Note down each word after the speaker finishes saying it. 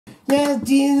Yes,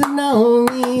 Jesus know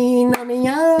me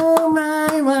all my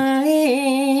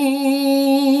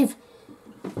life.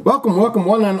 Welcome, welcome,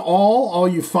 one and all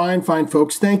you fine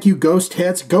folks. Thank you, Ghost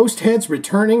Heads. Ghost Heads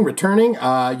returning.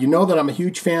 You know that I'm a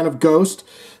huge fan of Ghost.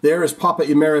 There is Papa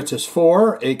Emeritus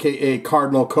 4, a.k.a.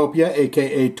 Cardinal Copia,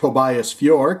 a.k.a. Tobias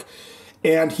Fjork.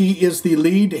 And he is the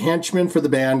lead henchman for the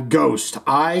band Ghost.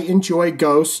 I enjoy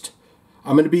Ghost.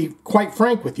 I'm going to be quite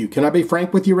frank with you. Can I be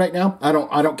frank with you right now? I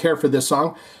don't care for this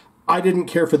song. I didn't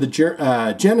care for the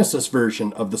Genesis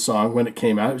version of the song when it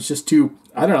came out. It was just too,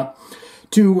 I don't know.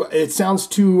 It sounds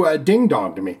too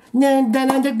ding-dong to me.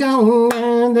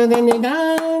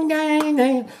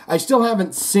 I still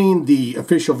haven't seen the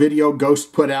official video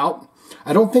Ghost put out.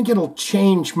 I don't think it'll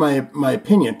change my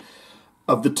opinion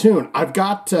of the tune. I've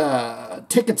got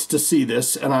tickets to see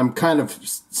this, and I'm kind of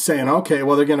saying, okay,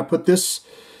 well, they're going to put this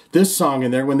song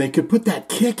in there when they could put that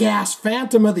kick-ass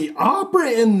Phantom of the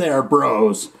Opera in there,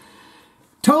 bros.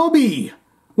 Toby,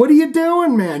 what are you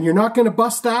doing, man? You're not going to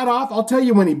bust that off? I'll tell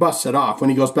you when he busts it off, when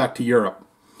he goes back to Europe.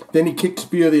 Then he kicks a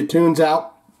few of the tunes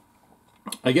out.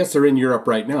 I guess they're in Europe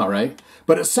right now, right?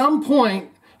 But at some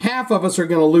point, half of us are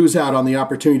going to lose out on the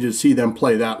opportunity to see them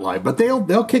play that live. But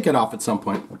they'll kick it off at some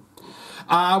point.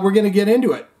 We're going to get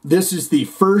into it. This is the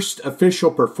first official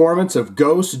performance of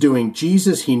Ghost doing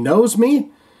Jesus, He Knows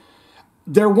Me.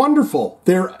 They're wonderful.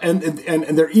 They're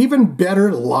they're even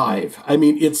better live. I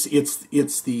mean, it's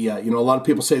the a lot of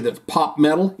people say that pop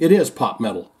metal. It is pop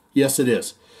metal. Yes, it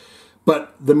is.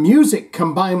 But the music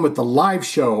combined with the live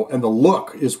show and the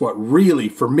look is what really,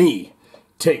 for me,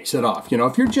 takes it off. You know,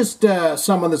 if you're just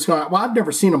someone that's going, well, I've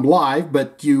never seen them live,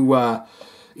 but you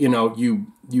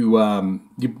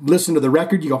listen to the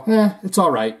record, you go, it's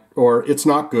all right, or it's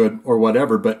not good, or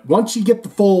whatever. But once you get the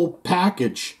full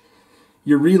package,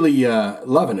 you're really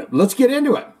loving it. Let's get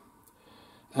into it.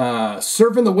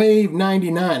 Surfing the Wave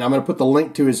 99. I'm going to put the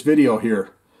link to his video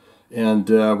here. And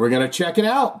we're going to check it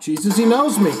out. Jesus, He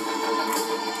Knows Me.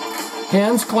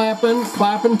 Hands clapping,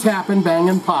 tapping,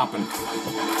 banging, popping.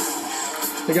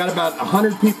 They got about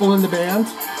 100 people in the band.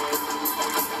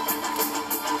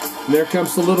 And there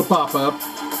comes the little pop-up.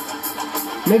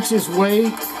 Makes his way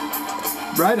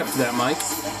right up to that mic.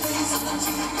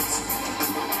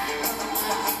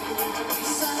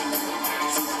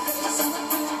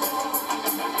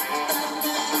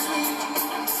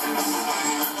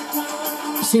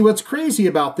 See, what's crazy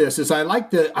about this is I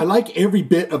like every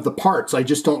bit of the parts. I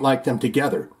just don't like them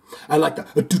together. I like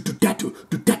the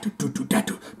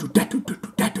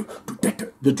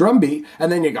drum beat,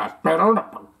 and then you got,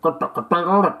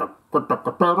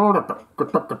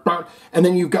 and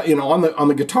then you've got, on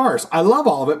the guitars. I love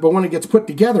all of it, but when it gets put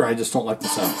together, I just don't like the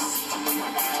sound.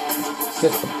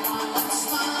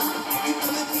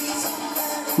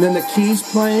 And then the keys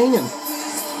playing and.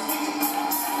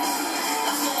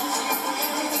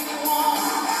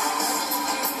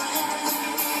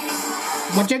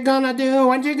 What you gonna do?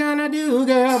 What you gonna do,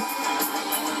 girl?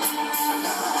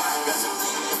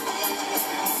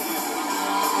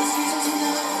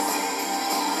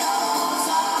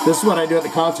 This is what I do at the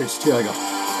concerts too. I go.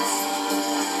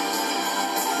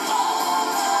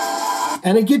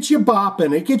 And it gets you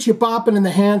bopping. It gets you bopping in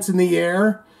the hands in the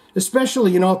air.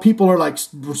 Especially, if people are like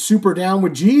super down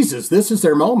with Jesus. This is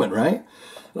their moment, right?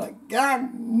 Like,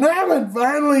 God damn it,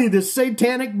 finally, this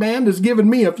satanic band has given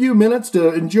me a few minutes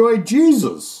to enjoy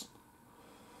Jesus.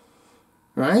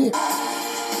 Right?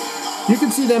 You can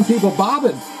see them people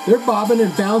bobbing. They're bobbing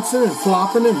and bouncing and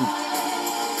flopping and...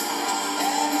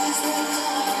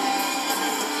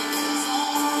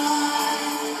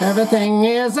 Everything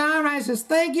is alright. Says,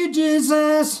 thank you,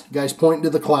 Jesus. The guy's pointing to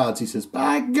the clouds. He says,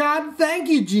 by God, thank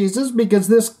you, Jesus, because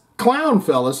this clown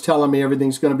fella's telling me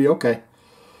everything's going to be okay.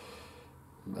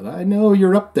 But I know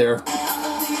you're up there.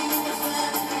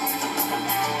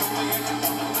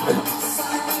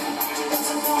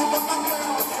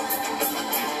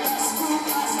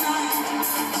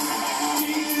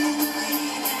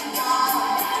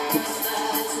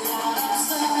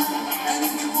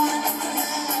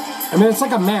 I mean, it's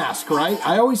like a mask, right?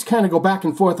 I always kind of go back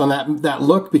and forth on that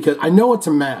look because I know it's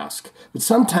a mask, but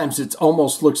sometimes it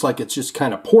almost looks like it's just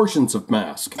kind of portions of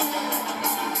mask.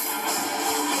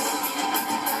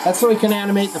 That's so he can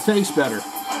animate the face better.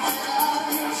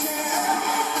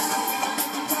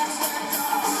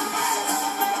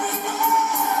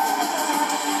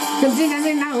 Cause he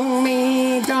doesn't know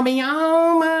me, Toby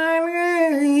all my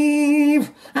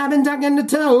life. I've been talking to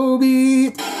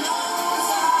Toby.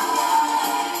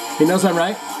 He knows I'm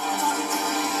right.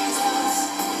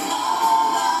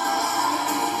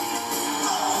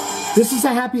 This is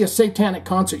the happiest satanic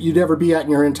concert you'd ever be at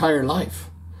in your entire life.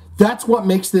 That's what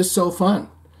makes this so fun.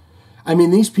 I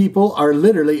mean, these people are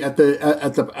literally at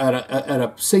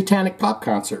a satanic pop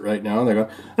concert right now, and they're going,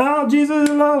 "Oh, Jesus,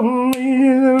 love me."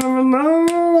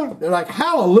 They're like,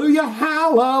 "Hallelujah,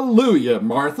 hallelujah,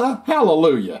 Martha,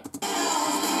 hallelujah."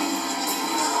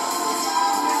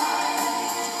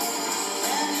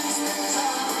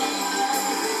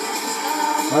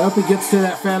 I hope he gets to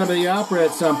that Phantom of the Opera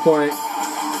at some point,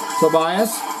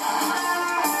 Tobias.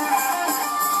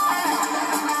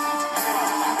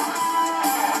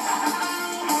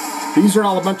 These are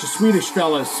all a bunch of Swedish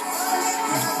fellas,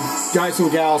 guys and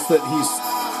gals that he's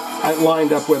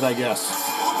lined up with, I guess.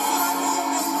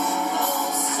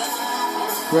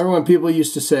 Remember when people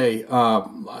used to say,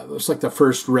 it's like the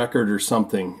first record or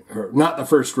something, or not the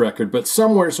first record, but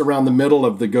somewhere's around the middle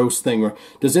of the Ghost thing.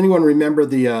 Does anyone remember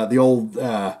the old,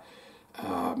 that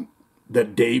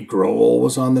Dave Grohl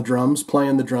was on the drums,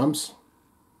 playing the drums?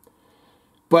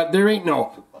 But there ain't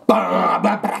no...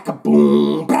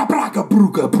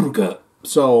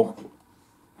 So,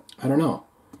 I don't know.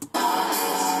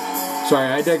 Sorry,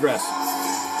 I digress.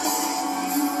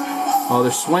 Oh,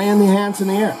 they're swaying the hands in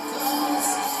the air.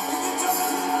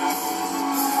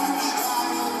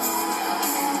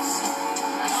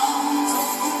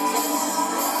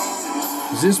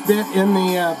 Is this bit in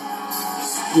the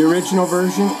original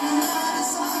version?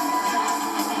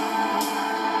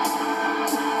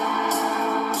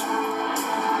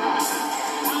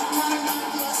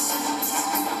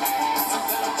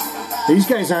 These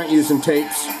guys aren't using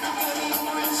tapes.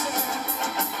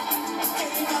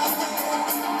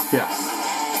 Yeah.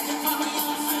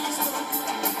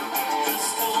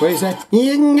 What is that?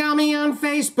 You can call me on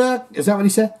Facebook. Is that what he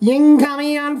said? You can call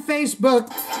me on Facebook.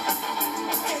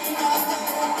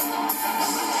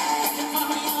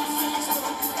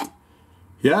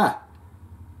 Yeah.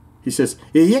 He says,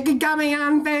 you can call me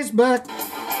on Facebook.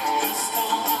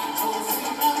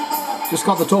 Just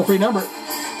call the toll-free number.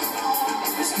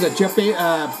 Is that Jeffy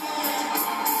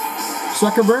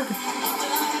Zuckerberg?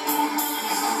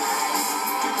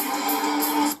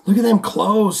 Look at them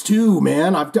clothes too,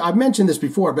 man. I've mentioned this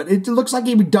before, but it looks like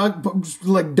he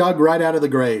dug right out of the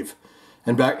grave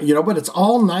and back. You know, but it's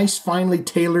all nice, finely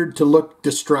tailored to look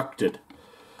destructed,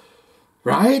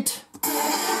 right?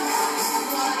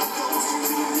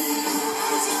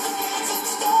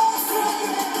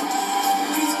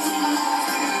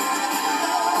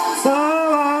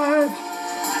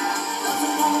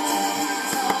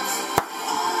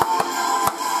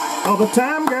 All the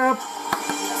time, girl.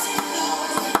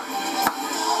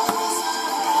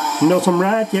 Knows I'm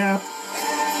right, yeah.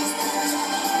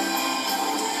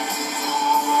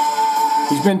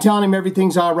 He's been telling him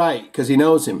everything's all right because he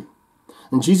knows him.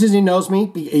 And Jesus, he knows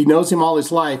me. He knows him all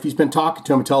his life. He's been talking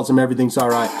to him and tells him everything's all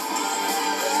right.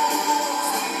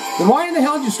 Then why in the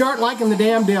hell did you start liking the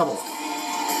damn devil?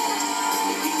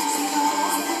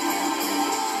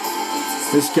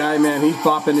 This guy, man, he's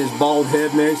bopping his bald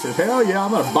head, man. He says, hell yeah,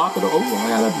 I'm going to bop it over. I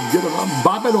gotta get it, I'll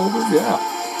bop it over, yeah.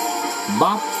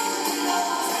 Bop.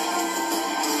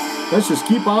 Let's just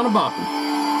keep on a-bopping.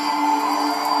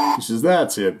 He says,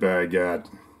 that's it, by God.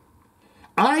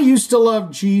 I used to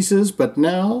love Jesus, but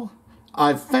now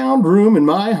I've found room in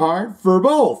my heart for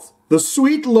both the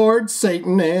sweet Lord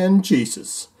Satan and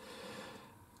Jesus.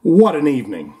 What an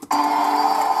evening.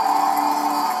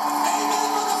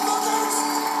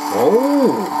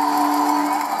 Oh.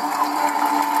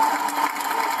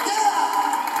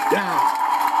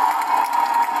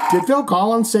 Yeah. Did Phil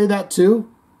Collins say that too?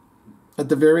 At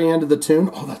the very end of the tune?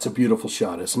 Oh, that's a beautiful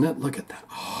shot, isn't it? Look at that.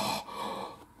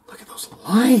 Oh, look at those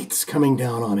lights coming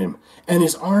down on him. And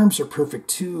his arms are perfect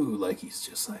too. Like he's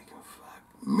just like, fuck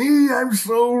me, I'm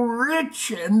so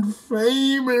rich and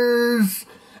famous.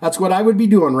 That's what I would be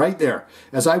doing right there.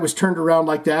 As I was turned around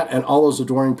like that, and all those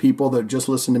adoring people that just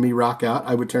listened to me rock out,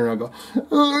 I would turn around and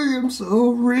go, I am so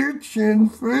rich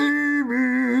and famous.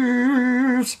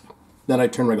 Then I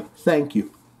turn around and go, thank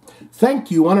you. Thank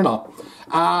you, one and all.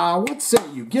 What say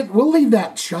you? We'll leave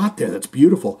that shot there. That's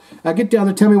beautiful. Get down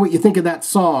there. Tell me what you think of that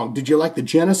song. Did you like the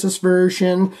Genesis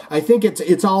version? I think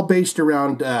it's all based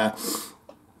around...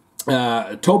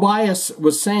 Tobias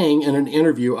was saying in an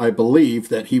interview, I believe,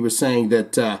 that he was saying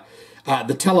that the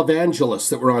televangelists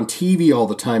that were on TV all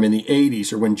the time in the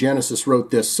 80s, or when Genesis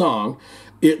wrote this song,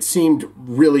 it seemed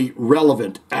really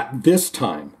relevant at this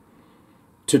time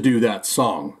to do that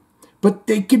song. But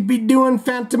they could be doing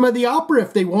Phantom of the Opera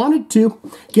if they wanted to.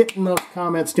 Get in those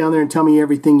comments down there and tell me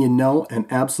everything you know and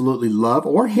absolutely love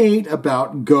or hate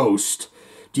about Ghost.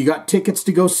 Do you got tickets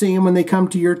to go see them when they come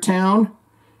to your town?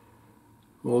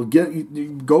 Well,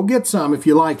 go get some if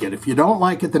you like it. If you don't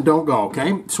like it, then don't go,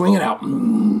 okay? Swing it out.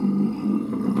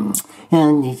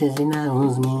 And he says he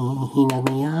knows me. He knows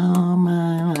me all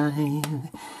my life.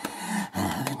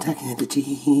 I've been talking to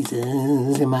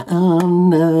Jesus in my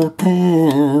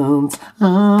underpants.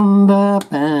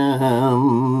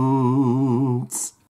 Underpants.